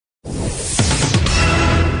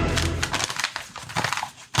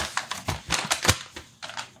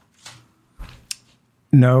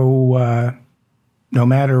no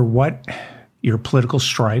matter what your political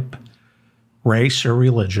stripe, race, or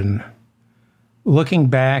religion, looking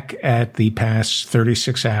back at the past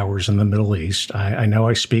 36 hours in the Middle East, I know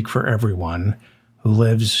I speak for everyone who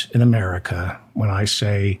lives in America when I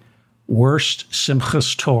say worst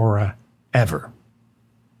Simchas Torah ever.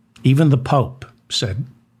 Even the Pope said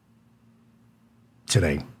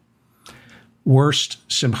today, worst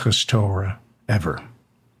Simchas Torah ever.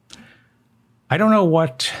 I don't know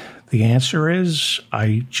what the answer is.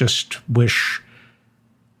 I just wish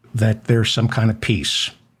that there's some kind of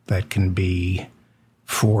peace that can be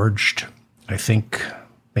forged. I think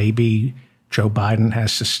maybe Joe Biden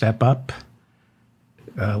has to step up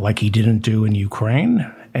like he didn't do in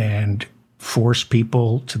Ukraine and force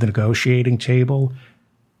people to the negotiating table.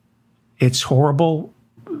 It's horrible.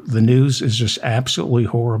 The news is just absolutely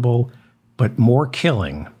horrible, but more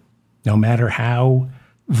killing, no matter how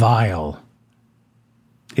vile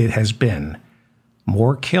it has been,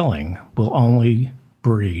 more killing will only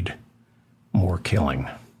breed more killing.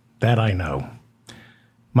 That I know.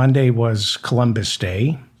 Monday was Columbus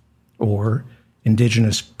Day, or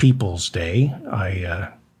Indigenous Peoples Day. I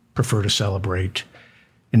prefer to celebrate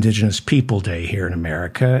Indigenous People Day here in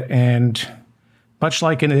America. And much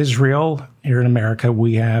like in Israel, here in America,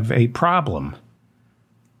 we have a problem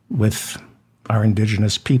with our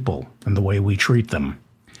indigenous people and the way we treat them.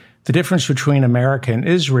 The difference between America and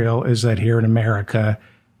Israel is that here in America,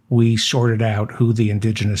 we sorted out who the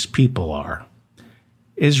indigenous people are.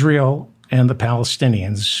 Israel and the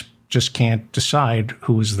Palestinians just can't decide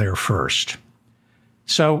who was there first.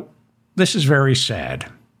 So this is very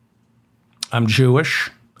sad. I'm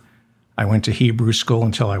Jewish. I went to Hebrew school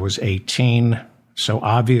until I was 18. So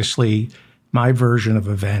obviously, my version of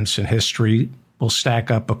events in history will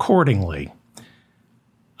stack up accordingly.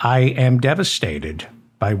 I am devastated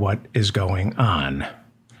by what is going on.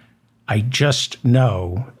 I just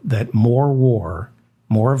know that more war,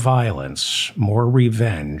 more violence, more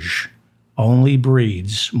revenge only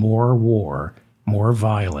breeds more war, more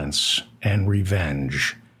violence, and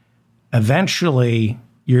revenge. Eventually,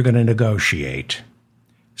 you're going to negotiate.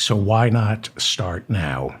 So why not start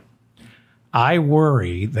now? I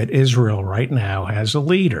worry that Israel right now has a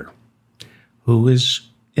leader who is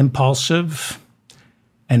impulsive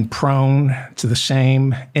and prone to the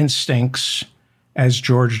same instincts as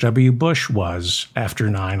George W. Bush was after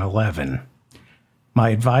 9/11. My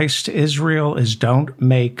advice to Israel is don't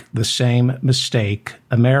make the same mistake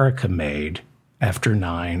America made after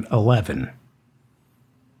 9/11.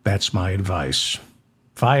 That's my advice.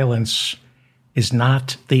 Violence is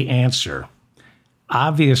not the answer.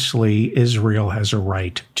 Obviously, Israel has a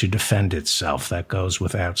right to defend itself. That goes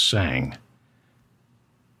without saying.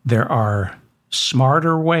 There are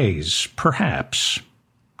smarter ways, perhaps,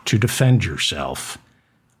 to defend yourself.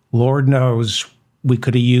 Lord knows we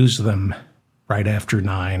could have used them right after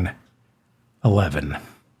 9/11.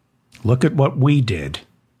 Look at what we did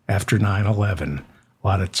after 9/11. A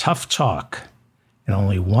lot of tough talk. And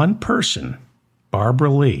only one person, Barbara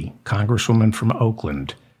Lee, Congresswoman from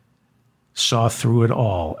Oakland, saw through it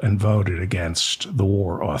all and voted against the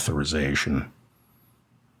war authorization.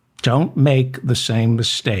 Don't make the same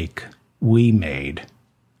mistake we made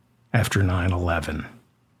after 9/11.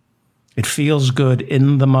 It feels good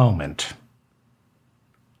in the moment,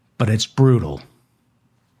 but it's brutal.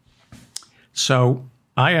 So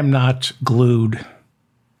I am not glued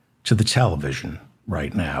to the television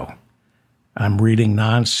right now. I'm reading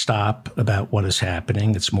nonstop about what is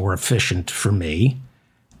happening. It's more efficient for me.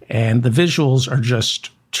 And the visuals are just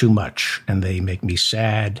too much, and they make me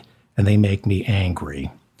sad, and they make me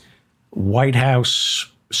angry. White House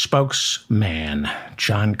spokesman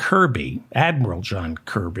John Kirby, Admiral John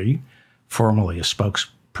Kirby, formerly a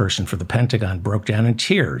spokesperson for the Pentagon, broke down in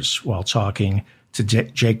tears while talking to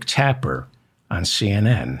Jake Tapper on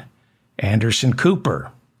CNN. Anderson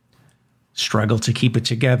Cooper struggled to keep it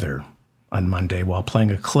together on Monday while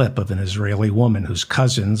playing a clip of an Israeli woman whose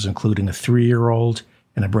cousins, including a 3-year-old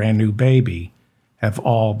and a brand new baby, have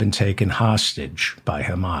all been taken hostage by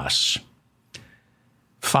Hamas.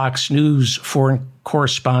 Fox News foreign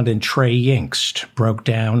correspondent Trey Yingst broke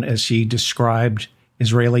down as he described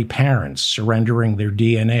Israeli parents surrendering their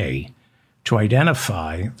DNA to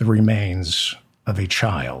identify the remains of a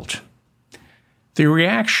child. The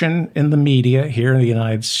reaction in the media here in the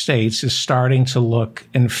United States is starting to look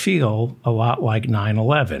and feel a lot like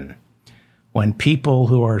 9/11, when people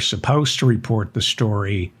who are supposed to report the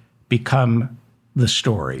story become the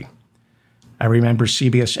story. I remember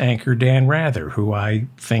CBS anchor Dan Rather, who I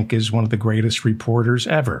think is one of the greatest reporters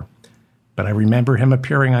ever. but I remember him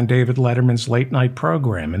appearing on David Letterman's late night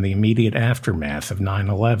program in the immediate aftermath of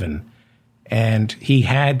 9/11. And he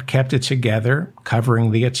had kept it together, covering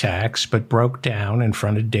the attacks, but broke down in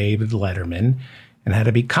front of David Letterman and had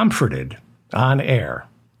to be comforted on air.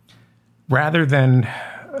 Rather than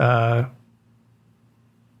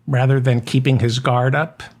keeping his guard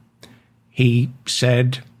up, he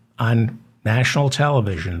said on national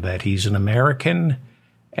television that he's an American,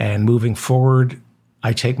 and moving forward,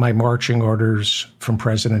 I take my marching orders from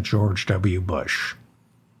President George W. Bush.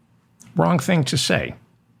 Wrong thing to say.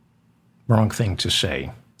 Wrong thing to say.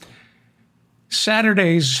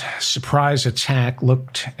 Saturday's surprise attack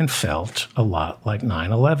looked and felt a lot like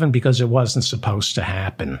 9/11 because it wasn't supposed to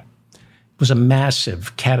happen. It was a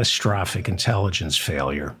massive, catastrophic intelligence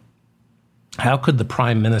failure. How could the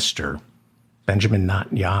Prime Minister, Benjamin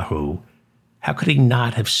Netanyahu, how could he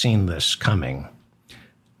not have seen this coming?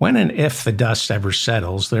 When and if the dust ever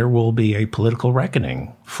settles, there will be a political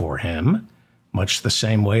reckoning for him, much the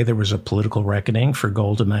same way there was a political reckoning for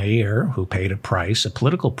Golda Meir, who paid a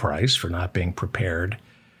political price, for not being prepared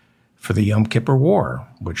for the Yom Kippur War,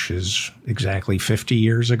 which is exactly 50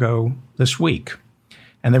 years ago this week.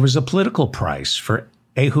 And there was a political price for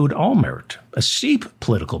Ehud Olmert, a steep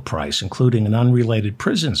political price, including an unrelated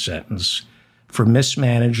prison sentence for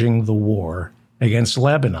mismanaging the war against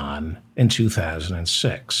Lebanon in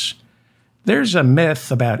 2006. There's a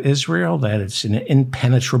myth about Israel that it's an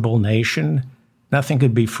impenetrable nation. Nothing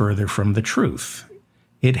could be further from the truth.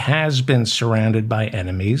 It has been surrounded by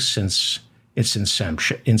enemies since its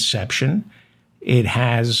inception. It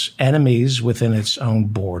has enemies within its own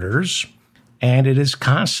borders, and it is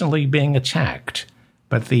constantly being attacked.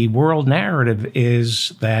 But the world narrative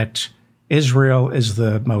is that Israel is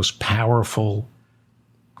the most powerful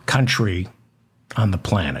country on the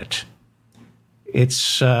planet.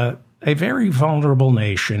 It's a very vulnerable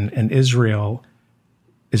nation, and Israel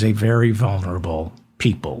is a very vulnerable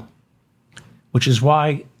people, which is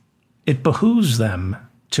why it behooves them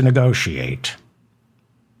to negotiate.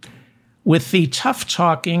 With the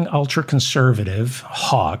tough-talking, ultra-conservative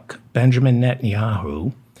hawk, Benjamin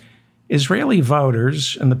Netanyahu, Israeli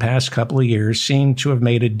voters in the past couple of years seem to have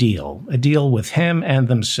made a deal with him and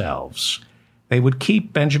themselves. They would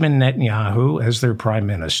keep Benjamin Netanyahu as their prime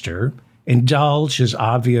minister, indulge his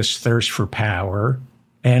obvious thirst for power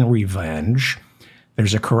and revenge.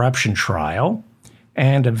 There's a corruption trial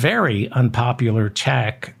and a very unpopular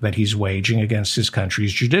attack that he's waging against his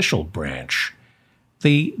country's judicial branch.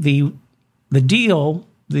 The deal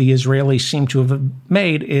the Israelis seem to have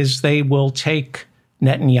made is they will take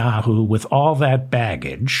Netanyahu with all that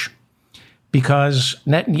baggage because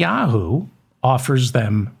Netanyahu offers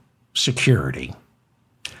them security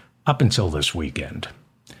up until this weekend.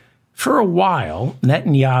 For a while,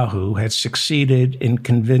 Netanyahu had succeeded in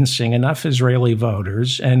convincing enough Israeli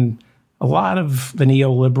voters and a lot of the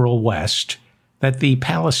neoliberal West that the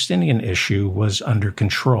Palestinian issue was under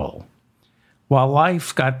control. While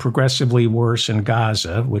life got progressively worse in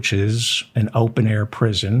Gaza, which is an open-air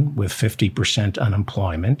prison with 50%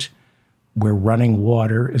 unemployment, where running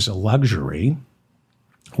water is a luxury,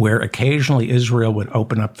 where occasionally Israel would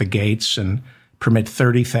open up the gates and permit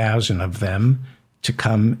 30,000 of them to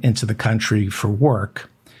come into the country for work,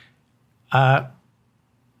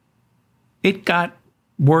 it got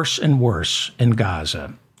worse and worse in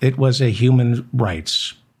Gaza. It was a human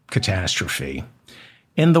rights catastrophe.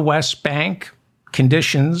 In the West Bank,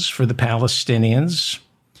 conditions for the Palestinians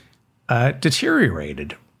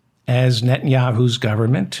deteriorated as Netanyahu's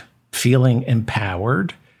government, feeling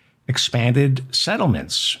empowered, expanded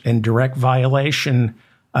settlements in direct violation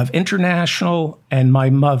of international and my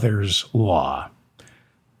mother's law.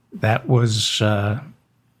 That was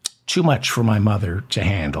too much for my mother to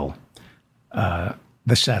handle,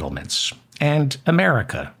 the settlements. And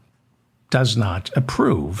America does not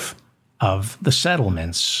approve of the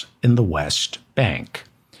settlements in the West Bank.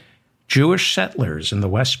 Jewish settlers in the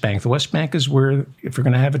West Bank is where, if we're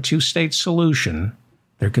going to have a two-state solution,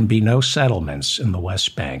 there can be no settlements in the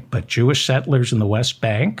West Bank. But Jewish settlers in the West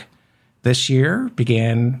Bank this year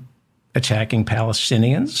began attacking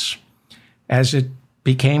Palestinians as it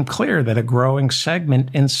became clear that a growing segment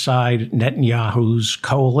inside Netanyahu's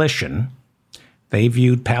coalition, they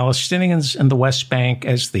viewed Palestinians in the West Bank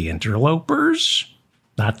as the interlopers,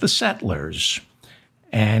 not the settlers.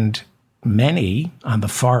 And many on the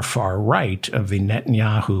far, far right of the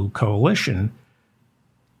Netanyahu coalition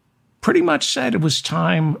pretty much said it was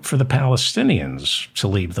time for the Palestinians to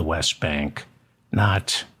leave the West Bank,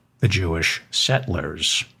 not the Jewish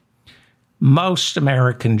settlers. Most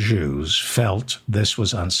American Jews felt this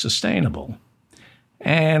was unsustainable.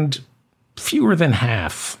 And fewer than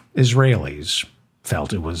half Israelis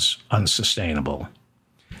felt it was unsustainable.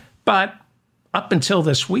 But up until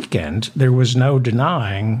this weekend, there was no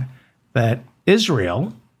denying that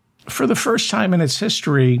Israel, for the first time in its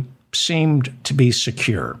history, seemed to be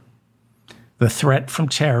secure. The threat from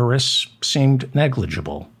terrorists seemed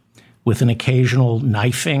negligible, with an occasional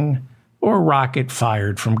knifing or rocket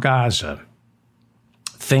fired from Gaza.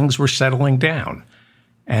 Things were settling down,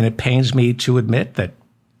 and it pains me to admit that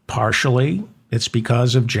partially it's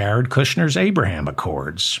because of Jared Kushner's Abraham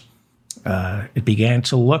Accords. It began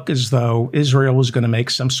to look as though Israel was going to make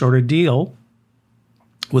some sort of deal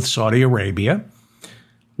with Saudi Arabia,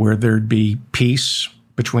 where there'd be peace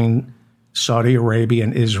between Saudi Arabia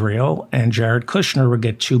and Israel, and Jared Kushner would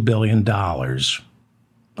get $2 billion.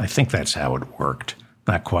 I think that's how it worked.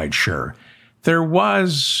 Not quite sure. There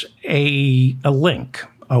was a link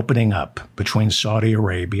opening up between Saudi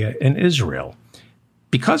Arabia and Israel.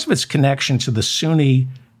 Because of its connection to the Sunni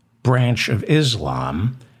branch of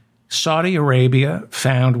Islam, Saudi Arabia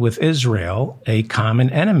found with Israel a common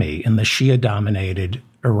enemy in the Shia-dominated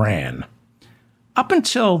Iran. Up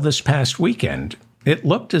until this past weekend, it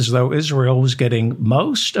looked as though Israel was getting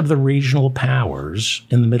most of the regional powers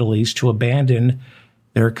in the Middle East to abandon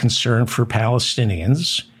their concern for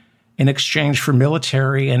Palestinians in exchange for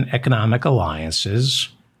military and economic alliances,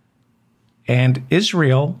 and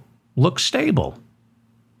Israel looked stable.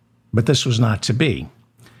 But this was not to be.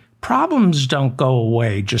 Problems don't go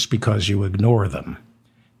away just because you ignore them.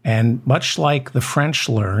 And much like the French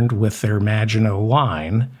learned with their Maginot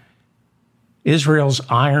Line, Israel's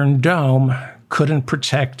Iron Dome couldn't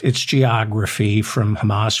protect its geography from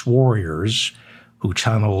Hamas warriors who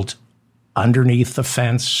tunneled underneath the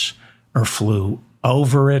fence or flew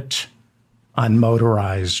over it on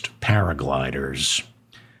motorized paragliders.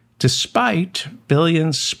 Despite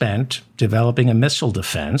billions spent developing a missile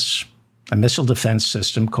defense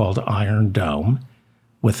system called Iron Dome,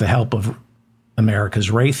 with the help of America's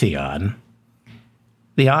Raytheon,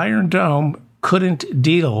 the Iron Dome couldn't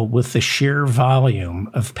deal with the sheer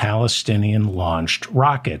volume of Palestinian-launched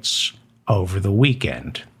rockets over the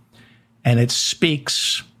weekend. And it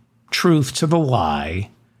speaks truth to the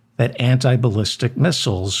lie that anti-ballistic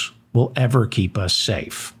missiles will ever keep us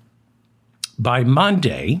safe. By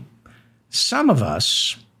Monday, some of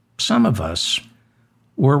us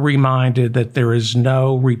were reminded that there is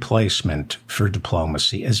no replacement for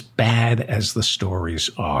diplomacy, as bad as the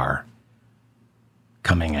stories are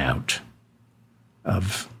coming out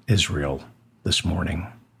of Israel this morning.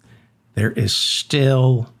 There is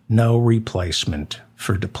still no replacement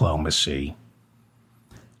for diplomacy.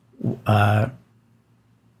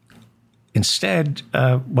 Instead,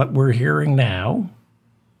 what we're hearing now,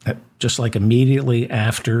 just like immediately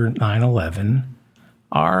after 9/11,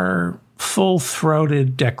 are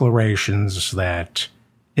full-throated declarations that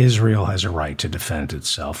Israel has a right to defend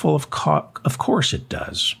itself. Well, of course it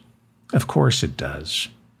does. Of course it does.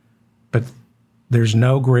 But there's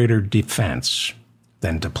no greater defense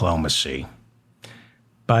than diplomacy.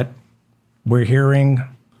 But we're hearing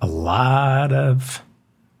a lot of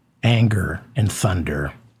anger and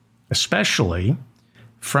thunder, especially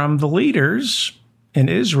from the leaders in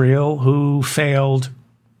Israel who failed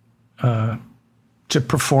to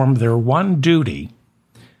perform their one duty,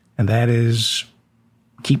 and that is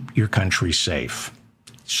keep your country safe.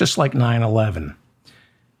 It's just like 9/11.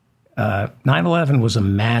 9/11 was a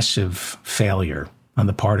massive failure on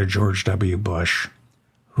the part of George W. Bush,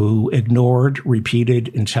 who ignored repeated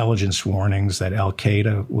intelligence warnings that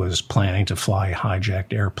al-Qaeda was planning to fly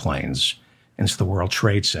hijacked airplanes into the World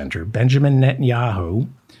Trade Center. Benjamin Netanyahu,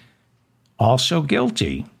 also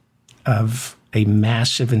guilty of a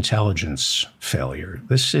massive intelligence failure.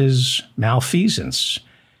 This is malfeasance.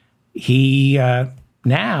 He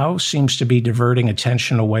now seems to be diverting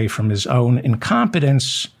attention away from his own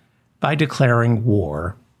incompetence by declaring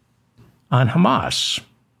war on Hamas.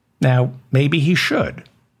 Now, maybe he should,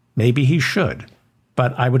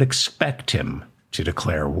 but I would expect him to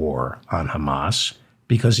declare war on Hamas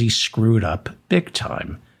because he screwed up big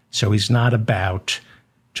time. So he's not about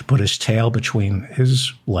to put his tail between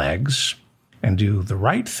his legs and do the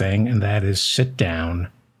right thing, and that is sit down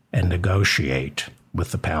and negotiate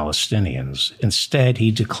with the Palestinians. Instead,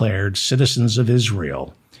 he declared, citizens of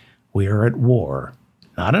Israel, we are at war,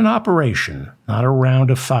 not an operation, not a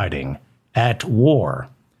round of fighting, at war.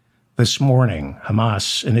 This morning,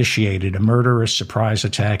 Hamas initiated a murderous surprise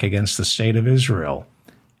attack against the state of Israel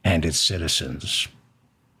and its citizens.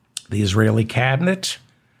 The Israeli cabinet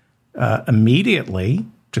immediately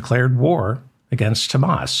declared war against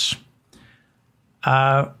Hamas.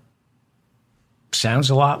 Sounds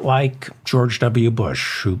a lot like George W.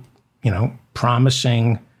 Bush, who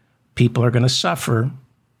promising people are going to suffer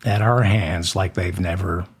at our hands like they've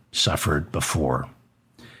never suffered before.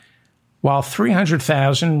 While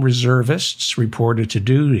 300,000 reservists reported to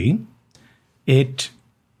duty, it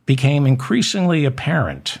became increasingly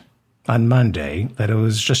apparent on Monday that it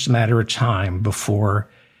was just a matter of time before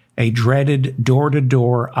a dreaded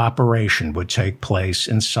door-to-door operation would take place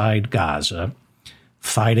inside Gaza,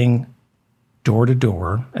 fighting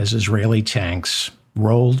door-to-door as Israeli tanks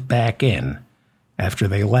rolled back in after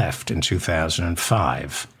they left in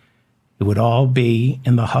 2005. It would all be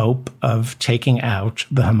in the hope of taking out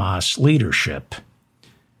the Hamas leadership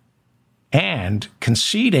and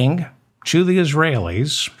conceding to the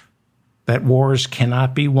Israelis that wars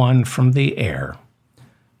cannot be won from the air.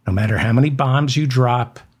 No matter how many bombs you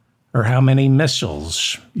drop or how many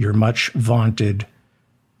missiles your much vaunted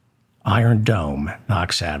Iron Dome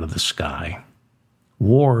knocks out of the sky,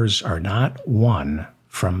 wars are not won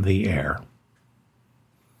from the air.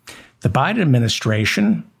 The Biden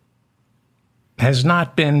administration has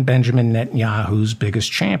not been Benjamin Netanyahu's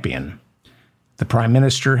biggest champion. The prime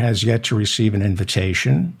minister has yet to receive an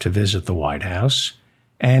invitation to visit the White House,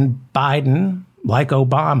 and Biden, like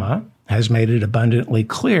Obama, has made it abundantly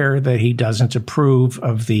clear that he doesn't approve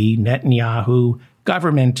of the Netanyahu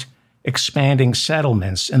government expanding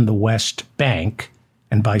settlements in the West Bank,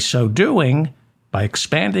 and by so doing, by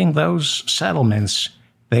expanding those settlements,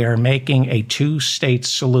 they are making a two-state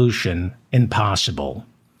solution impossible.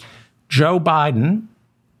 Joe Biden,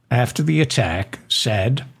 after the attack,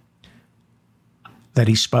 said that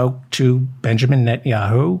he spoke to Benjamin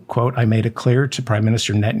Netanyahu, quote, "I made it clear to Prime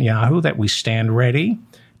Minister Netanyahu that we stand ready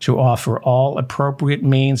to offer all appropriate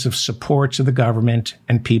means of support to the government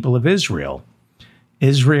and people of Israel.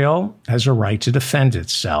 Israel has a right to defend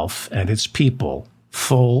itself and its people,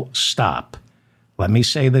 full stop. Let me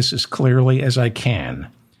say this as clearly as I can.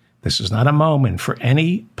 This is not a moment for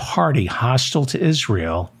any party hostile to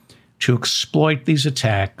Israel to exploit these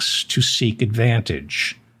attacks to seek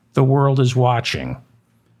advantage. The world is watching."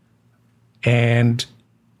 And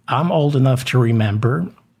I'm old enough to remember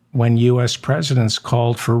when U.S. presidents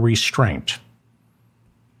called for restraint,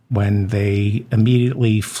 when they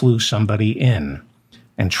immediately flew somebody in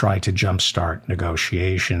and tried to jumpstart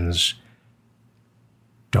negotiations.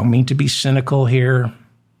 Don't mean to be cynical here.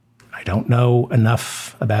 I don't know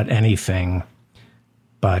enough about anything,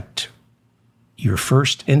 but your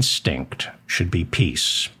first instinct should be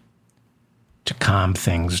peace, to calm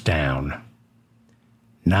things down,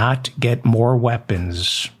 not get more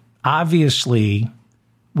weapons. Obviously,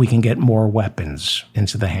 we can get more weapons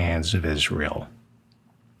into the hands of Israel.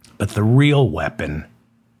 But the real weapon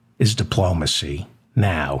is diplomacy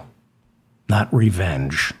now, not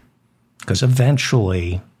revenge, because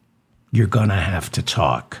eventually you're going to have to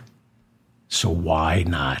talk. So why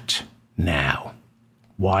not now?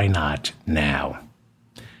 Why not now?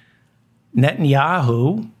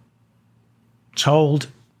 Netanyahu told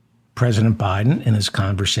President Biden in his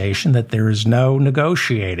conversation that there is no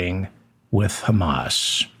negotiating with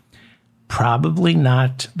Hamas. Probably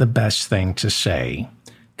not the best thing to say,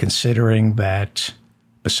 considering that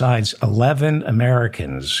besides 11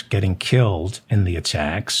 Americans getting killed in the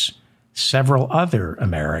attacks, several other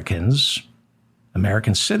American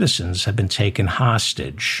citizens have been taken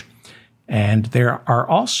hostage. And there are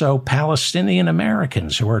also Palestinian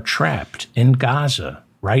Americans who are trapped in Gaza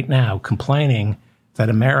right now, complaining that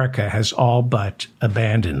America has all but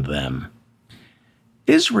abandoned them.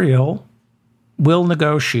 Israel will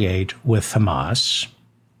negotiate with Hamas.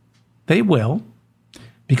 They will,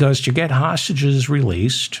 because to get hostages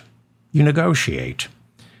released, you negotiate.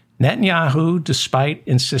 Netanyahu, despite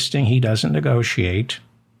insisting he doesn't negotiate,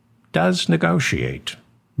 does negotiate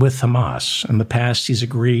with Hamas. In the past, he's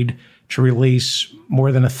agreed to release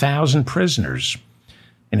more than 1,000 prisoners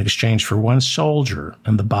in exchange for one soldier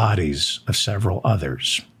and the bodies of several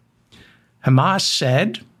others. Hamas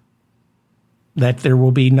said that there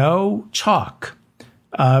will be no talk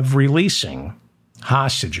of releasing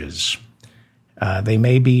hostages. They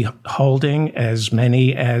may be holding as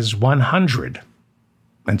many as 100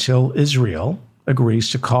 until Israel agrees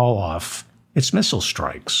to call off its missile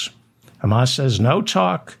strikes. Hamas says no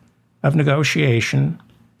talk of negotiation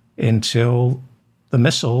until the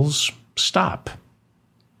missiles stop.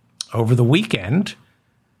 Over the weekend,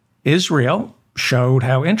 Israel showed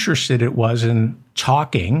how interested it was in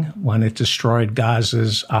talking when it destroyed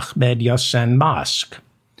Gaza's Ahmed Yassin Mosque.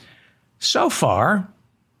 So far,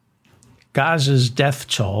 Gaza's death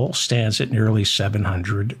toll stands at nearly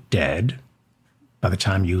 700 dead. By the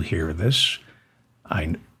time you hear this,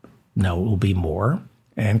 I know it will be more,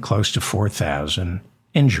 and close to 4,000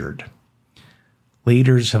 injured.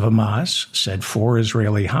 Leaders of Hamas said 4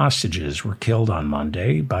 Israeli hostages were killed on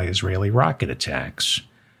Monday by Israeli rocket attacks.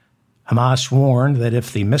 Hamas warned that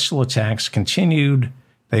if the missile attacks continued,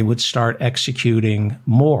 they would start executing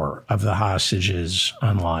more of the hostages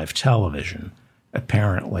on live television.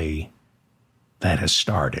 Apparently, that has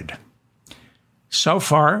started. So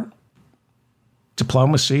far,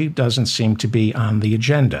 diplomacy doesn't seem to be on the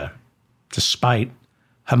agenda, despite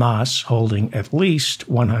Hamas holding at least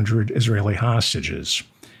 100 Israeli hostages.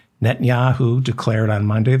 Netanyahu declared on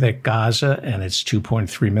Monday that Gaza and its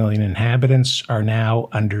 2.3 million inhabitants are now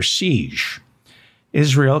under siege.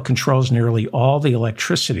 Israel controls nearly all the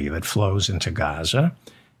electricity that flows into Gaza,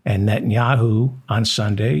 and Netanyahu on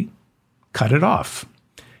Sunday cut it off.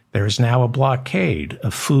 There is now a blockade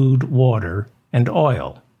of food, water, and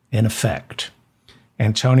oil in effect.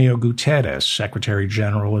 Antonio Guterres, Secretary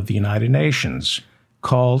General of the United Nations,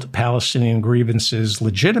 called Palestinian grievances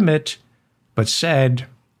legitimate, but said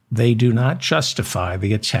they do not justify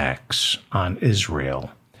the attacks on Israel.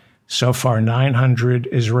 So far, 900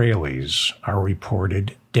 Israelis are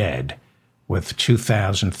reported dead, with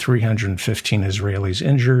 2,315 Israelis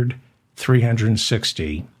injured,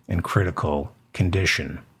 360 in critical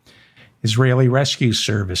condition. Israeli Rescue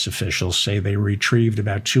Service officials say they retrieved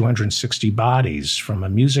about 260 bodies from a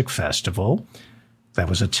music festival that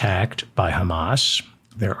was attacked by Hamas.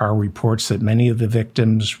 There are reports that many of the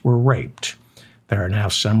victims were raped. There are now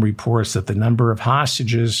some reports that the number of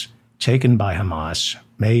hostages taken by Hamas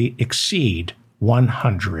may exceed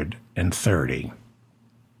 130.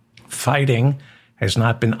 Fighting has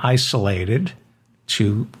not been isolated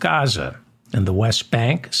to Gaza. In the West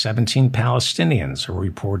Bank, 17 Palestinians are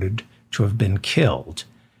reported to have been killed.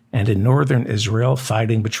 And in northern Israel,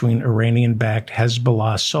 fighting between Iranian-backed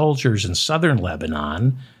Hezbollah soldiers in southern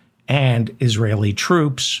Lebanon and Israeli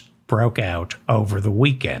troops broke out over the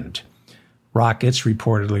weekend. Rockets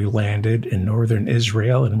reportedly landed in northern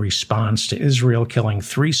Israel in response to Israel killing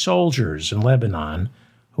 3 soldiers in Lebanon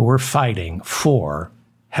who were fighting for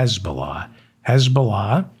Hezbollah.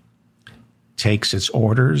 Hezbollah takes its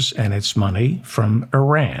orders and its money from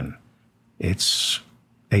Iran. It's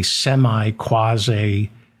a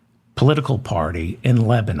semi-quasi political party in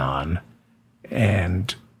Lebanon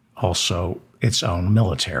and also its own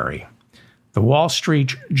military. The Wall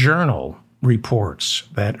Street Journal reports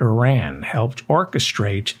that Iran helped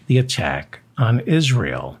orchestrate the attack on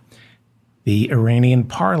Israel. The Iranian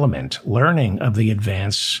parliament, learning of the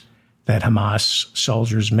advance that Hamas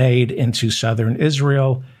soldiers made into southern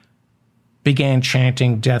Israel, began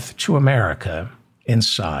chanting "Death to America"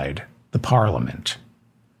 inside the parliament.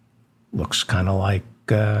 Looks kind of like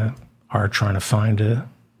our trying to find a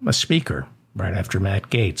speaker right after Matt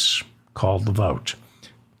Gaetz called the vote.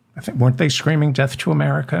 I think, weren't they screaming "Death to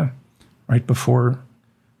America" right before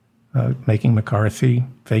making McCarthy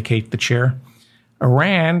vacate the chair?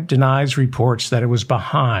 Iran denies reports that it was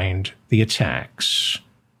behind the attacks.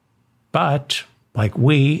 But, like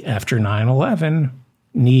we, after 9/11,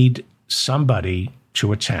 need somebody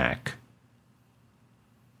to attack.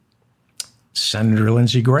 Senator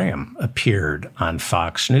Lindsey Graham appeared on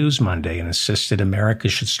Fox News Monday and insisted America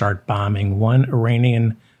should start bombing one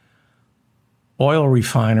Iranian oil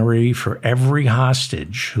refinery for every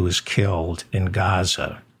hostage who is killed in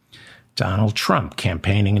Gaza. Donald Trump,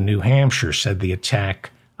 campaigning in New Hampshire, said the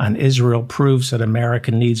attack on Israel proves that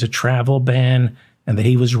America needs a travel ban and that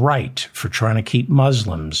he was right for trying to keep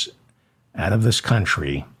Muslims out of this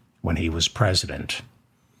country when he was president.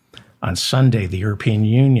 On Sunday, the European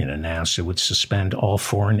Union announced it would suspend all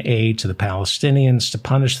foreign aid to the Palestinians to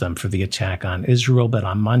punish them for the attack on Israel. But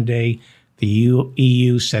on Monday, the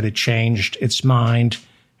EU said it changed its mind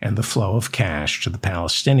and the flow of cash to the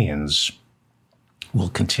Palestinians will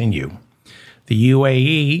continue. The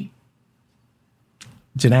UAE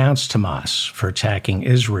denounced Hamas for attacking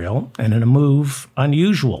Israel, and in a move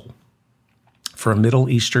unusual for a Middle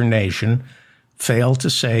Eastern nation, failed to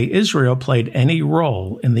say Israel played any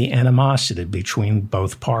role in the animosity between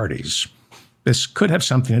both parties. This could have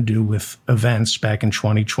something to do with events back in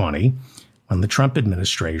 2020 when the Trump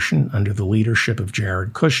administration, under the leadership of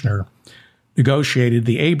Jared Kushner, negotiated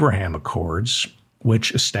the Abraham Accords,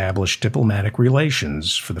 which established diplomatic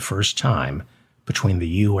relations for the first time between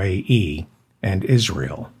the UAE and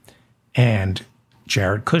Israel. And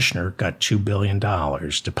Jared Kushner got $2 billion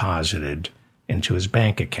deposited into his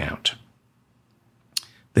bank account.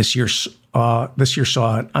 This year saw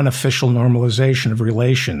an unofficial normalization of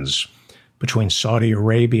relations between Saudi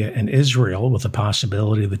Arabia and Israel, with the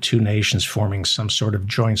possibility of the two nations forming some sort of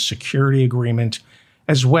joint security agreement,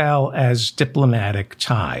 as well as diplomatic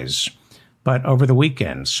ties. But over the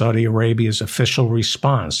weekend, Saudi Arabia's official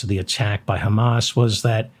response to the attack by Hamas was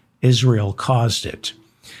that Israel caused it.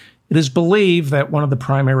 It is believed that one of the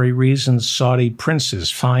primary reasons Saudi princes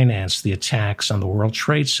financed the attacks on the World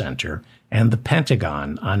Trade Center and the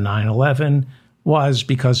Pentagon on 9/11 was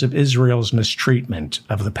because of Israel's mistreatment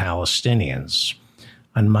of the Palestinians.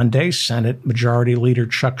 On Monday, Senate Majority Leader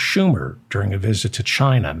Chuck Schumer, during a visit to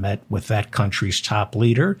China, met with that country's top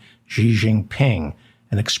leader, Xi Jinping,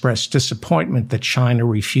 and expressed disappointment that China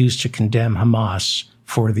refused to condemn Hamas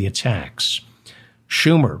for the attacks.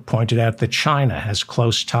 Schumer pointed out that China has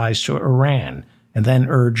close ties to Iran and then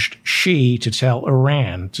urged Xi to tell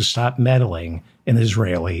Iran to stop meddling in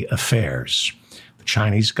Israeli affairs. The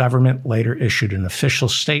Chinese government later issued an official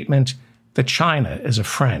statement that China is a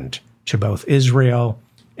friend to both Israel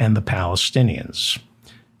and the Palestinians.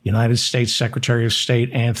 United States Secretary of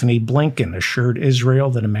State Anthony Blinken assured Israel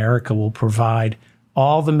that America will provide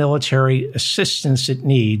all the military assistance it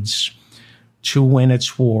needs to win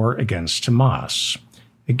its war against Hamas.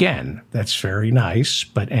 Again, that's very nice,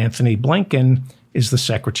 but Anthony Blinken is the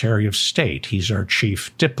Secretary of State. He's our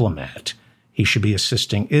chief diplomat. He should be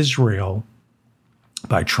assisting Israel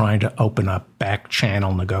by trying to open up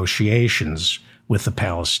back-channel negotiations with the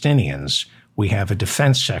Palestinians. We have a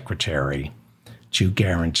defense secretary to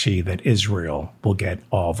guarantee that Israel will get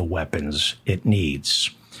all the weapons it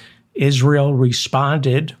needs. Israel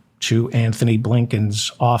responded to Anthony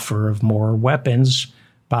Blinken's offer of more weapons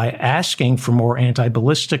by asking for more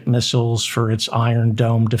anti-ballistic missiles for its Iron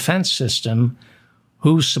Dome defense system,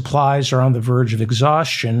 whose supplies are on the verge of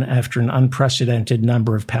exhaustion after an unprecedented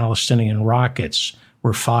number of Palestinian rockets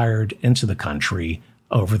were fired into the country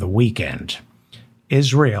over the weekend.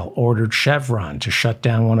 Israel ordered Chevron to shut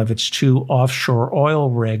down one of its 2 offshore oil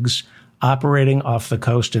rigs operating off the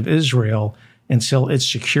coast of Israel until its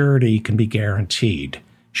security can be guaranteed.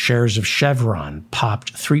 Shares of Chevron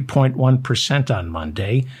popped 3.1% on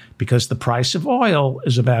Monday because the price of oil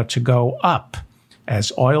is about to go up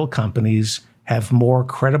as oil companies have more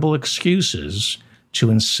credible excuses to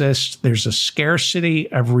insist there's a scarcity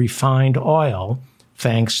of refined oil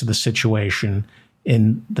thanks to the situation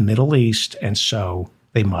in the Middle East, and so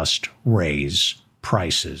they must raise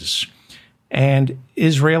prices. And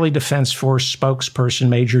Israeli Defense Force spokesperson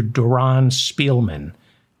Major Doron Spielman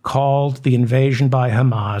called the invasion by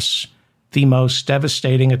Hamas the most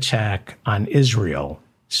devastating attack on Israel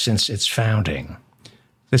since its founding.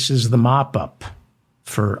 This is the mop-up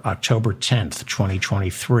for October 10th,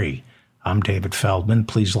 2023. I'm David Feldman.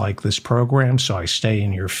 Please like this program so I stay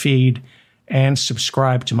in your feed, and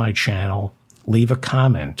subscribe to my channel. Leave a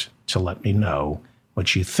comment to let me know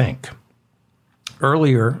what you think.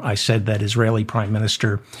 Earlier, I said that Israeli Prime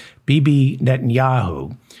Minister Bibi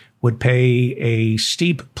Netanyahu would pay a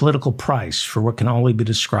steep political price for what can only be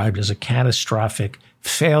described as a catastrophic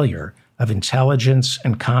failure of intelligence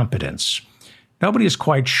and competence. Nobody is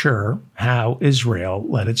quite sure how Israel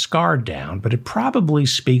let its guard down, but it probably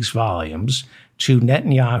speaks volumes to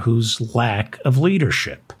Netanyahu's lack of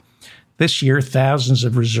leadership. This year, thousands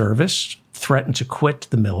of reservists threatened to quit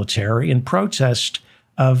the military in protest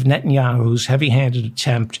of Netanyahu's heavy-handed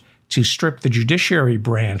attempt to strip the judiciary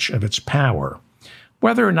branch of its power.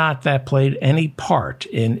 Whether or not that played any part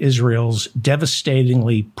in Israel's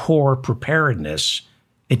devastatingly poor preparedness,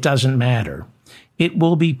 it doesn't matter. It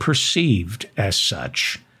will be perceived as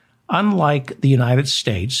such. Unlike the United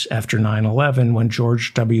States after 9/11, when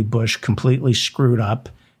George W. Bush completely screwed up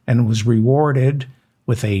and was rewarded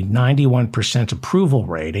with a 91% approval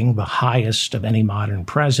rating, the highest of any modern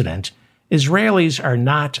president, Israelis are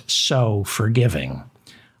not so forgiving.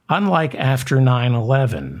 Unlike after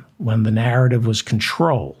 9/11, when the narrative was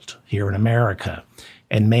controlled here in America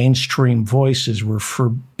and mainstream voices were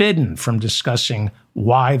forbidden from discussing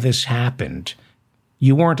why this happened,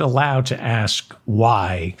 you weren't allowed to ask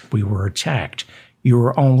why we were attacked. You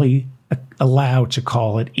were only allowed to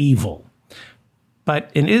call it evil.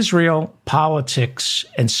 But in Israel, politics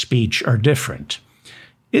and speech are different.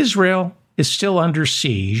 Israel is still under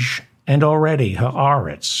siege, and already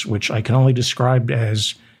Haaretz, which I can only describe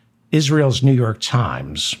as Israel's New York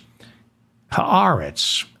Times,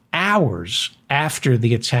 Haaretz, hours after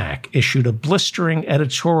the attack, issued a blistering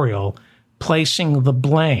editorial placing the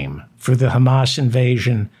blame for the Hamas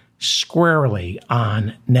invasion squarely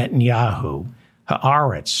on Netanyahu.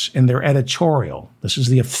 Haaretz, in their editorial, this is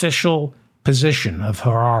the official position of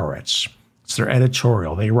Haaretz. It's their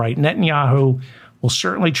editorial. They write, Netanyahu will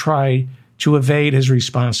certainly try to evade his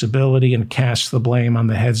responsibility and cast the blame on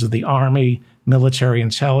the heads of the army, military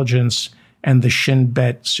intelligence, and the Shin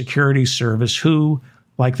Bet security service who,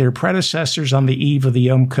 like their predecessors on the eve of the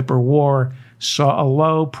Yom Kippur War, saw a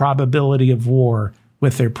low probability of war,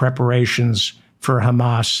 with their preparations for a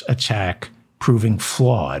Hamas attack proving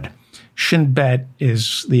flawed. Shin Bet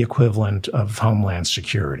is the equivalent of Homeland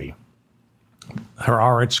Security.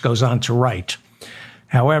 Haaretz goes on to write,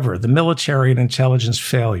 however, the military and intelligence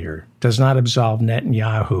failure does not absolve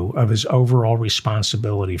Netanyahu of his overall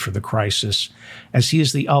responsibility for the crisis, as he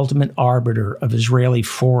is the ultimate arbiter of Israeli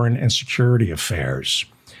foreign and security affairs.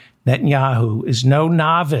 Netanyahu is no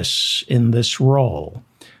novice in this role,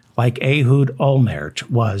 like Ehud Olmert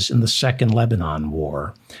was in the Second Lebanon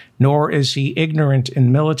War, nor is he ignorant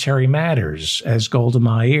in military matters, as Golda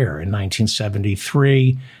Meir in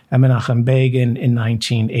 1973 and Menachem Begin in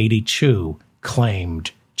 1982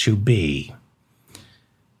 claimed to be.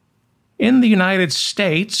 In the United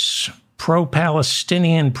States,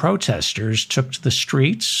 pro-Palestinian protesters took to the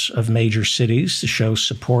streets of major cities to show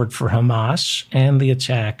support for Hamas and the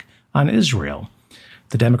attack on Israel.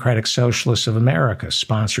 The Democratic Socialists of America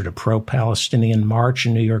sponsored a pro-Palestinian march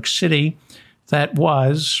in New York City that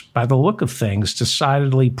was, by the look of things,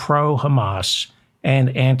 decidedly pro-Hamas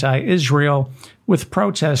and anti-Israel, with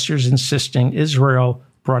protesters insisting Israel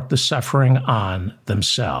brought the suffering on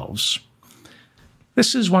themselves.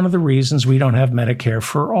 This is one of the reasons we don't have Medicare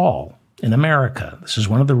for all in America. This is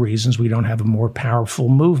one of the reasons we don't have a more powerful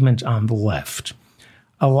movement on the left.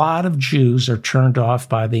 A lot of Jews are turned off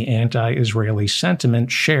by the anti-Israeli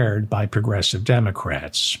sentiment shared by progressive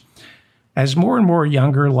Democrats. As more and more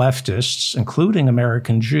younger leftists, including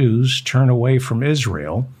American Jews, turn away from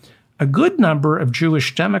Israel, a good number of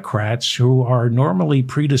Jewish Democrats who are normally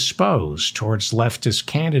predisposed towards leftist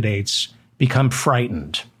candidates become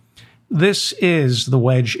frightened. This is the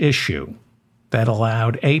wedge issue that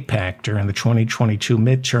allowed AIPAC during the 2022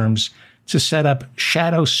 midterms to set up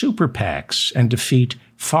shadow super PACs and defeat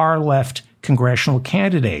far-left congressional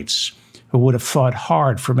candidates who would have fought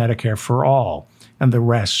hard for Medicare for all and the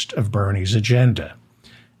rest of Bernie's agenda.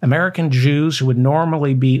 American Jews who would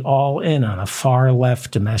normally be all in on a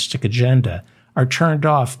far-left domestic agenda are turned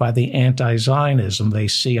off by the anti-Zionism they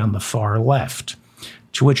see on the far left,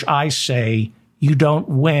 to which I say, you don't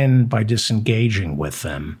win by disengaging with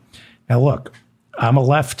them. Now look, I'm a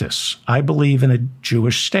leftist. I believe in a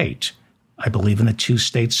Jewish state. I believe in a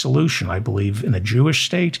two-state solution. I believe in a Jewish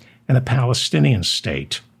state and a Palestinian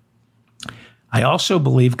state. I also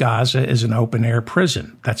believe Gaza is an open-air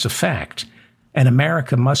prison. That's a fact. And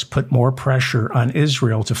America must put more pressure on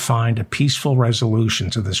Israel to find a peaceful resolution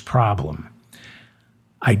to this problem.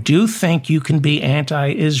 I do think you can be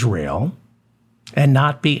anti-Israel and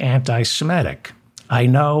not be anti-Semitic. I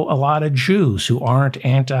know a lot of Jews who aren't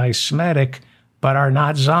anti-Semitic but are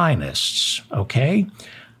not Zionists, okay?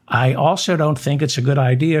 I also don't think it's a good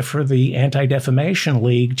idea for the Anti-Defamation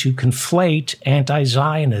League to conflate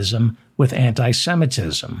anti-Zionism with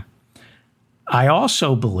anti-Semitism. I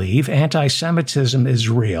also believe anti-Semitism is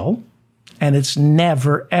real, and it's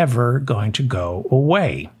never, ever going to go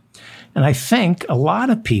away. And I think a lot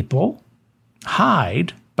of people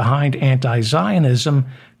hide behind anti-Zionism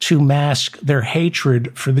to mask their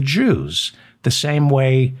hatred for the Jews, the same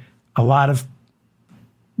way a lot of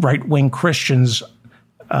right-wing Christians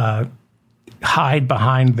hide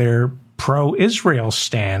behind their pro-Israel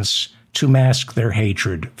stance to mask their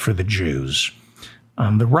hatred for the Jews.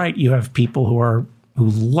 On the right, you have people who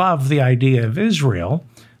love the idea of Israel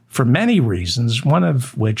for many reasons, one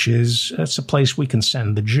of which is it's a place we can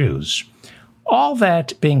send the Jews. All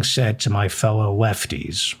that being said, to my fellow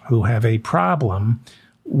lefties who have a problem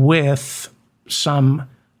with some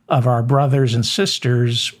of our brothers and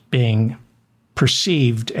sisters being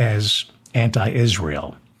perceived as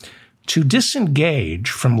anti-Israel, to disengage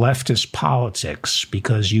from leftist politics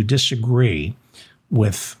because you disagree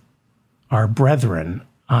with our brethren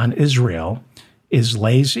on Israel is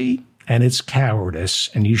lazy and it's cowardice,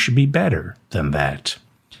 and you should be better than that.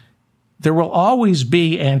 There will always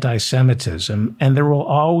be anti-Semitism, and there will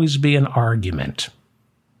always be an argument.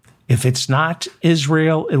 If it's not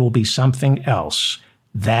Israel, it will be something else.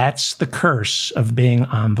 That's the curse of being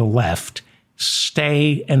on the left.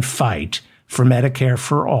 Stay and fight for Medicare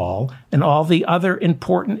for all and all the other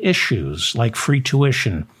important issues like free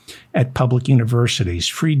tuition at public universities,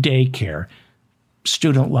 free daycare,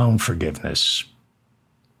 student loan forgiveness.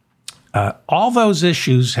 All those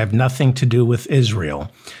issues have nothing to do with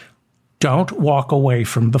Israel. Don't walk away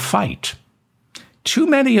from the fight. Too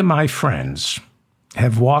many of my friends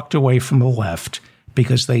have walked away from the left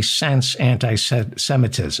because they sense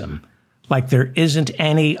anti-Semitism, like there isn't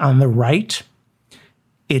any on the right.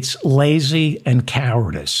 It's lazy and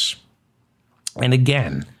cowardice. And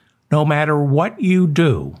again, no matter what you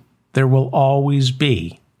do, there will always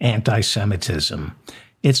be anti-Semitism.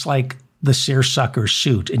 It's like the seersucker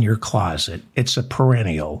suit in your closet. It's a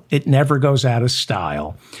perennial. It never goes out of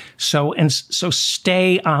style. So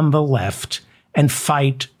stay on the left and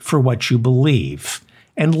fight for what you believe.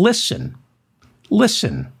 And listen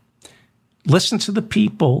to the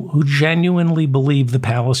people who genuinely believe the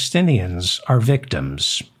Palestinians are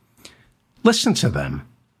victims. Listen to them.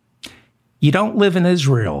 You don't live in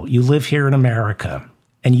Israel. You live here in America,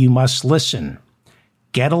 and you must listen,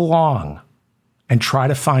 get along, and try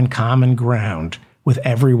to find common ground with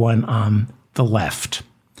everyone on the left.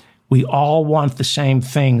 We all want the same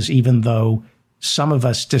things, even though some of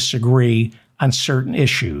us disagree on certain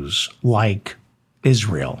issues, like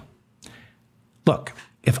Israel. Look,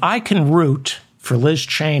 if I can root for Liz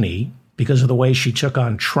Cheney because of the way she took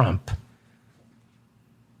on Trump,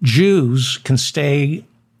 Jews can stay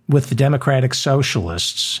with the Democratic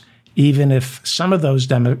Socialists, even if some of those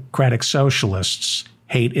Democratic Socialists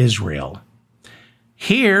hate Israel.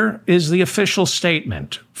 Here is the official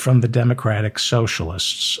statement from the Democratic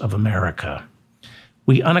Socialists of America.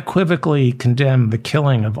 We unequivocally condemn the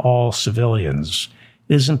killing of all civilians.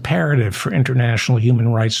 It is imperative for international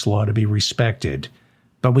human rights law to be respected,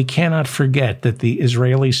 but we cannot forget that the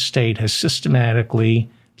Israeli state has systematically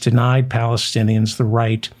denied Palestinians the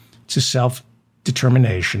right to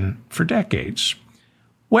self-determination for decades.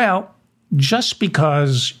 Well, just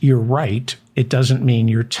because you're right, it doesn't mean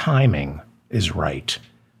your timing is right.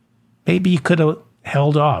 Maybe you could have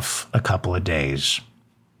held off a couple of days.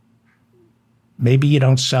 Maybe you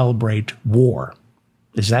don't celebrate war.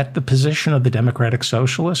 Is that the position of the Democratic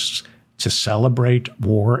Socialists? To celebrate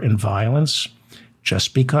war and violence?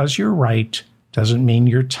 Just because you're right doesn't mean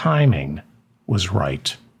your timing was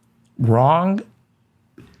right. Wrong?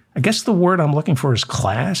 I guess the word I'm looking for is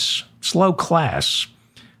class. It's low class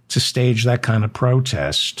to stage that kind of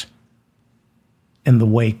protest in the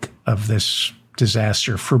wake of this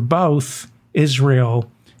disaster for both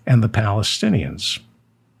Israel and the Palestinians.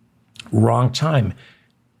 Wrong time.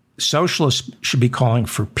 Socialists should be calling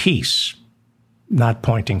for peace, not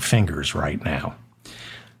pointing fingers right now.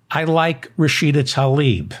 I like Rashida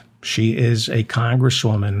Tlaib. She is a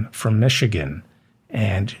congresswoman from Michigan,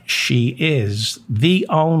 and she is the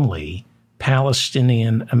only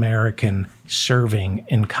Palestinian American serving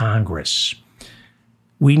in Congress.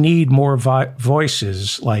 We need more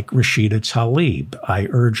voices like Rashida Tlaib. I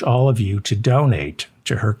urge all of you to donate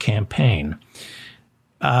to her campaign.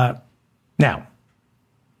 Now,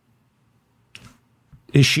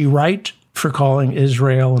 is she right for calling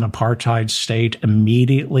Israel an apartheid state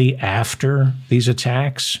immediately after these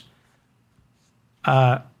attacks?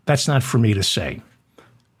 That's not for me to say.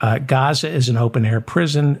 Gaza is an open-air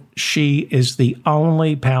prison. She is the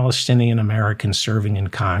only Palestinian American serving in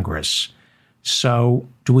Congress. So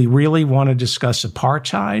do we really want to discuss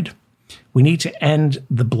apartheid? We need to end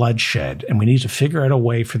the bloodshed, and we need to figure out a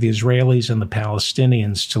way for the Israelis and the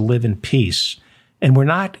Palestinians to live in peace. And we're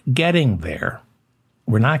not getting there.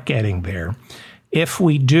 We're not getting there. If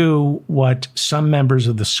we do what some members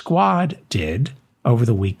of the Squad did over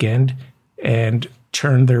the weekend and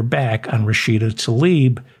turn their back on Rashida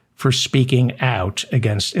Tlaib for speaking out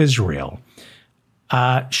against Israel.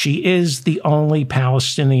 She is the only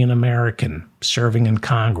Palestinian American serving in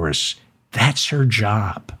Congress. That's her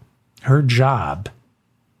job. Her job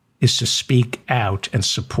is to speak out and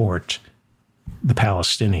support the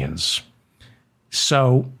Palestinians.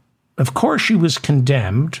 So, of course, she was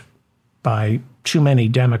condemned by too many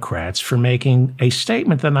Democrats for making a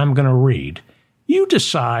statement that I'm going to read. You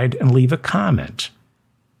decide and leave a comment.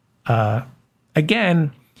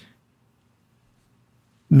 Again,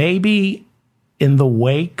 maybe in the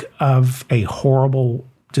wake of a horrible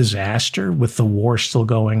disaster with the war still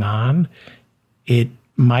going on, it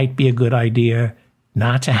might be a good idea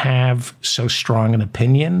not to have so strong an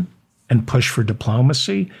opinion and push for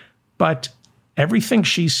diplomacy. But everything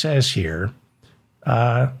she says here,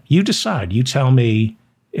 you decide. You tell me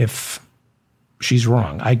if she's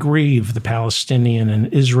wrong. I grieve the Palestinian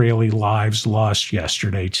and Israeli lives lost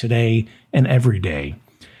yesterday, today, and every day.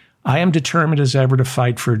 I am determined as ever to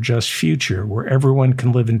fight for a just future where everyone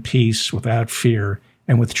can live in peace without fear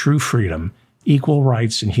and with true freedom, equal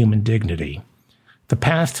rights, and human dignity. The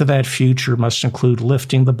path to that future must include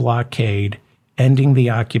lifting the blockade, ending the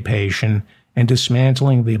occupation, and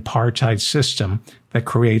dismantling the apartheid system that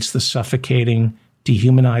creates the suffocating,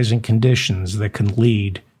 dehumanizing conditions that can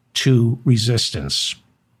lead to resistance.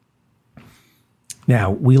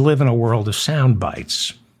 Now, we live in a world of sound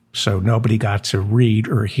bites, so nobody got to read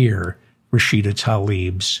or hear Rashida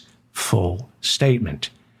Tlaib's full statement.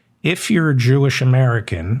 If you're a Jewish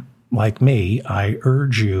American like me, I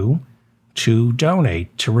urge you to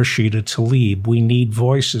donate to Rashida Tlaib. We need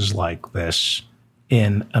voices like this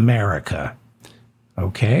in America.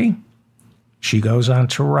 Okay? She goes on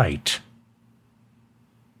to write,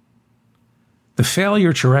 the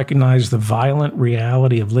failure to recognize the violent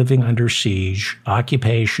reality of living under siege,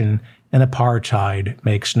 occupation, and apartheid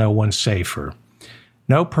makes no one safer.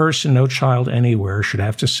 No person, no child anywhere should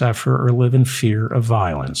have to suffer or live in fear of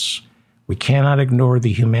violence. We cannot ignore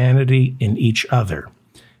the humanity in each other.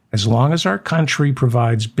 As long as our country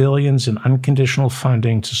provides billions in unconditional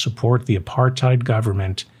funding to support the apartheid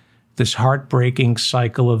government, this heartbreaking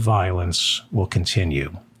cycle of violence will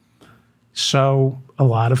continue. So a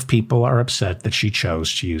lot of people are upset that she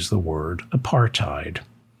chose to use the word apartheid.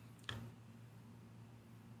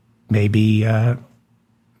 Maybe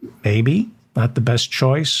not the best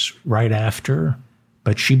choice right after,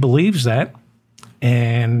 but she believes that.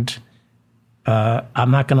 And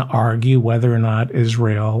I'm not going to argue whether or not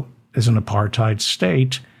Israel is an apartheid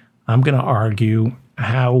state. I'm going to argue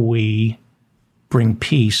how we bring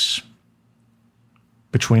peace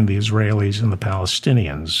between the Israelis and the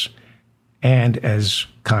Palestinians. And as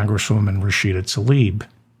Congresswoman Rashida Tlaib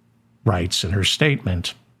writes in her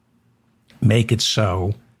statement, make it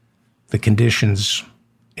so the conditions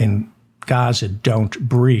in Gaza don't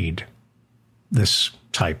breed this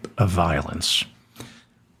type of violence.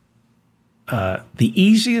 The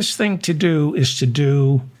easiest thing to do is to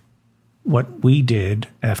do what we did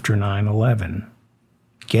after 9/11.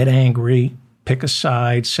 Get angry, pick a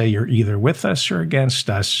side, say you're either with us or against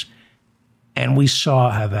us, and we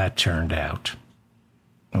saw how that turned out.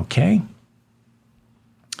 Okay?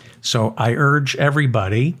 So I urge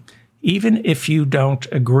everybody, even if you don't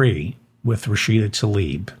agree with Rashida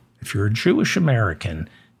Tlaib, if you're a Jewish American,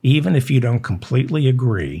 even if you don't completely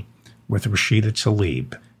agree with Rashida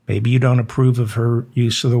Tlaib, maybe you don't approve of her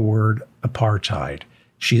use of the word apartheid,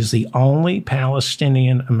 she is the only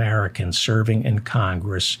Palestinian American serving in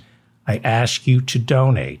Congress. I ask you to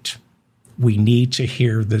donate. We need to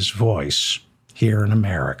hear this voice here in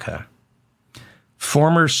America.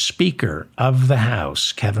 Former Speaker of the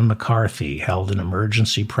House, Kevin McCarthy, held an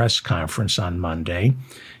emergency press conference on Monday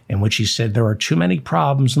in which he said there are too many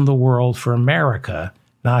problems in the world for America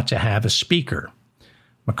not to have a speaker.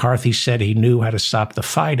 McCarthy said he knew how to stop the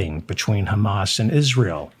fighting between Hamas and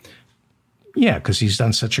Israel. Yeah, because he's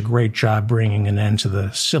done such a great job bringing an end to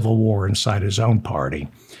the civil war inside his own party.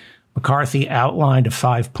 McCarthy outlined a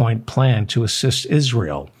 5-point plan to assist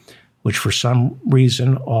Israel, which for some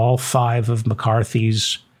reason, all 5 of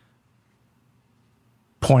McCarthy's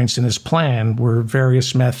points in his plan were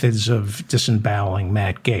various methods of disemboweling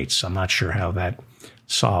Matt Gaetz. I'm not sure how that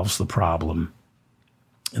solves the problem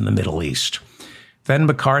in the Middle East. Then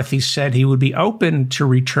McCarthy said he would be open to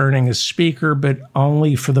returning as speaker, but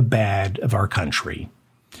only for the bad of our country.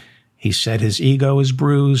 He said his ego is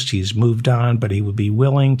bruised, he's moved on, but he would be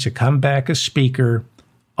willing to come back as speaker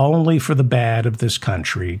only for the bad of this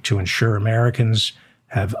country to ensure Americans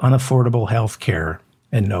have unaffordable health care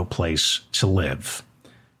and no place to live.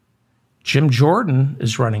 Jim Jordan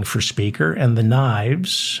is running for speaker, and the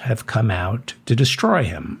knives have come out to destroy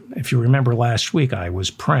him. If you remember last week, I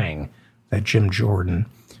was praying that Jim Jordan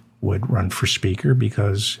would run for speaker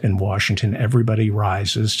because in Washington, everybody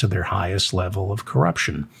rises to their highest level of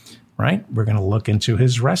corruption, right? We're going to look into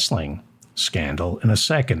his wrestling scandal in a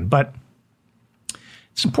second. But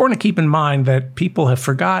it's important to keep in mind that people have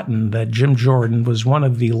forgotten that Jim Jordan was one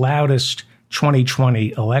of the loudest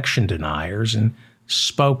 2020 election deniers and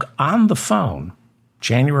spoke on the phone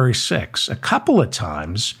January 6 a couple of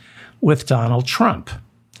times with Donald Trump.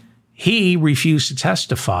 He refused to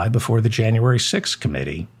testify before the January 6th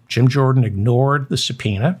committee. Jim Jordan ignored the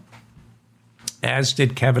subpoena, as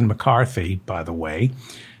did Kevin McCarthy, by the way.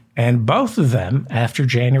 And both of them, after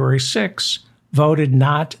January 6, voted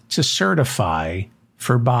not to certify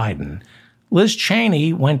for Biden. Liz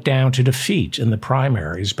Cheney went down to defeat in the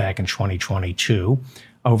primaries back in 2022.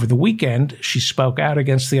 Over the weekend, she spoke out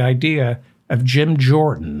against the idea of Jim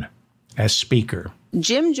Jordan as speaker.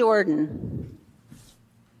 Jim Jordan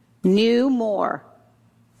knew more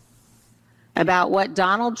about what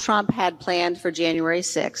Donald Trump had planned for January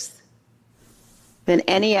 6th than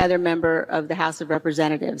any other member of the House of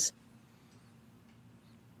Representatives.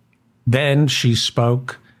 Then she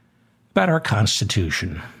spoke about our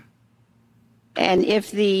Constitution. And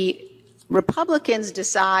if the Republicans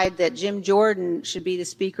decide that Jim Jordan should be the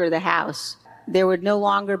Speaker of the House, there would no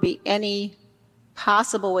longer be any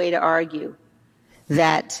possible way to argue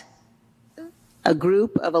that a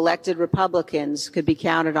group of elected Republicans could be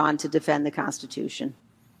counted on to defend the Constitution.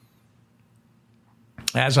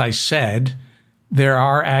 As I said, There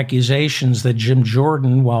are accusations that Jim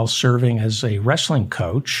Jordan, while serving as a wrestling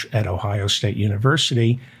coach at Ohio State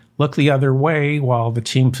University, looked the other way while the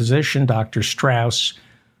team physician, Dr. Strauss,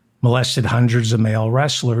 molested hundreds of male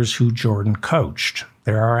wrestlers who Jordan coached.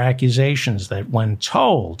 There are accusations that when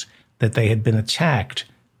told that they had been attacked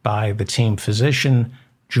by the team physician,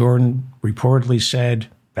 Jordan reportedly said,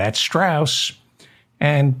 "That's Strauss,"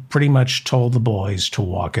 and pretty much told the boys to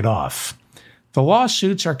walk it off. The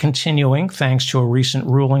lawsuits are continuing thanks to a recent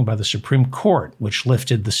ruling by the Supreme Court, which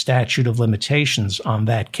lifted the statute of limitations on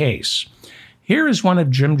that case. Here is one of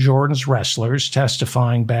Jim Jordan's wrestlers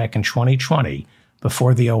testifying back in 2020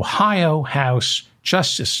 before the Ohio House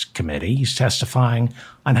Justice Committee. He's testifying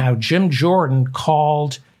on how Jim Jordan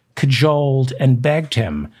called, cajoled, and begged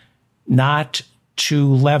him not to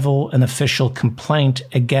level an official complaint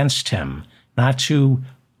against him, not to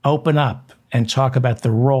open up and talk about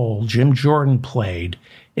the role Jim Jordan played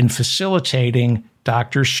in facilitating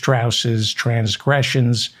Dr. Strauss's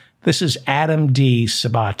transgressions. This is Adam D.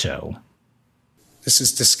 Sabato. This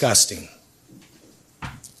is disgusting.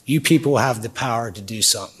 You people have the power to do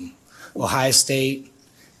something. Ohio State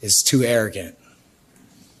is too arrogant.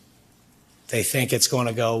 They think it's going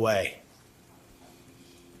to go away.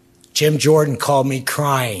 Jim Jordan called me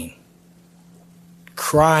crying.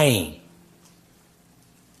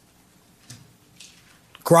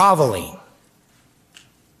 Groveling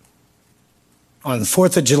on the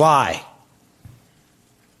 4th of July,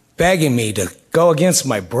 begging me to go against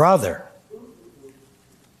my brother.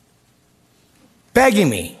 Begging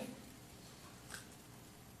me.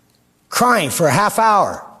 Crying for a half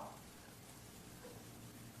hour.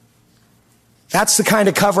 That's the kind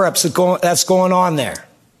of cover-ups that's going on there.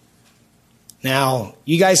 Now,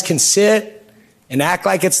 you guys can sit and act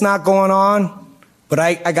like it's not going on, but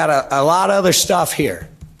I got a lot of other stuff here.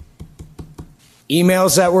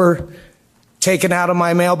 Emails that were taken out of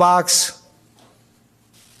my mailbox.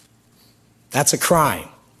 That's a crime.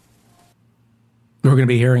 We're going to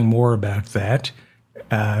be hearing more about that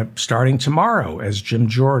starting tomorrow as Jim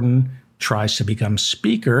Jordan tries to become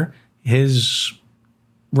Speaker. His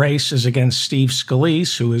race is against Steve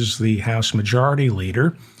Scalise, who is the House Majority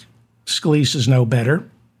Leader. Scalise is no better.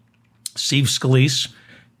 Steve Scalise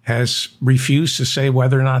has refused to say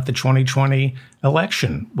whether or not the 2020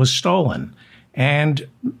 election was stolen. And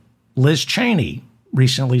Liz Cheney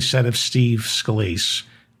recently said of Steve Scalise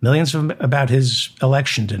millions about his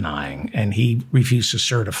election denying, and he refused to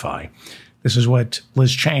certify. This is what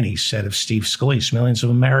Liz Cheney said of Steve Scalise. Millions of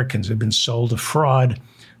Americans have been sold a fraud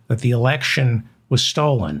that the election was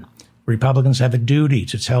stolen. Republicans have a duty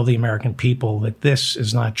to tell the American people that this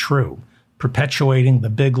is not true. Perpetuating the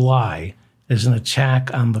big lie is an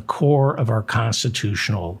attack on the core of our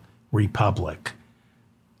constitutional republic.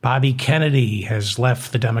 Bobby Kennedy has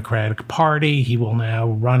left the Democratic Party. He will now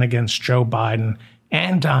run against Joe Biden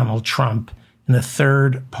and Donald Trump in a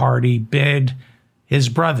third-party bid. His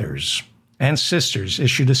brothers and sisters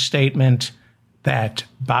issued a statement that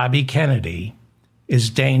Bobby Kennedy is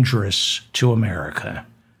dangerous to America.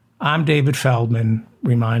 I'm David Feldman,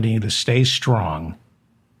 reminding you to stay strong,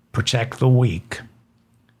 protect the weak,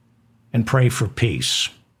 and pray for peace.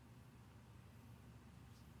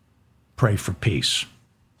 Pray for peace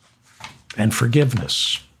and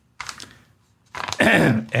forgiveness.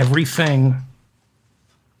 Everything,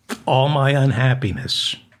 all my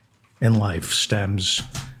unhappiness in life stems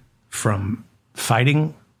from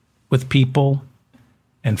fighting with people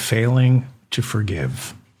and failing to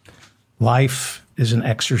forgive. Life is an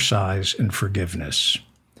exercise in forgiveness.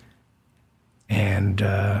 And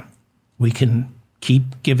we can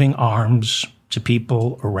keep giving arms to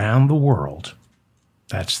people around the world.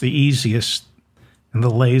 That's the easiest and the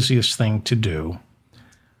laziest thing to do.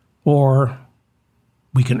 Or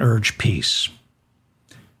we can urge peace.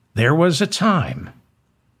 There was a time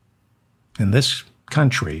in this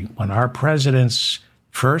country when our president's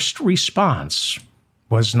first response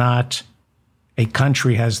was not, a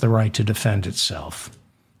country has the right to defend itself.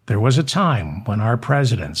 There was a time when our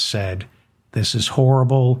president said, this is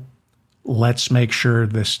horrible. Let's make sure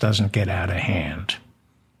this doesn't get out of hand.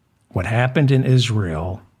 What happened in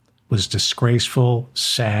Israel was disgraceful,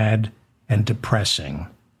 sad, and depressing.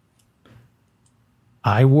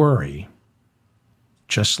 I worry,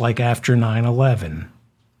 just like after 9/11,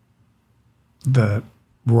 the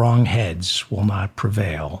wrong heads will not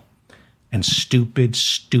prevail, and stupid,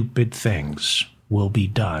 stupid things will be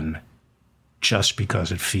done just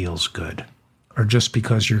because it feels good, or just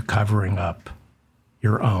because you're covering up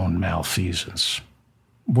your own malfeasance.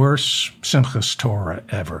 Worst Simchas Torah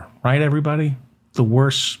ever, right, everybody? The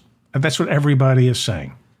worst, that's what everybody is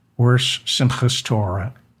saying. Worst Simchas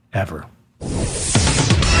Torah ever. you.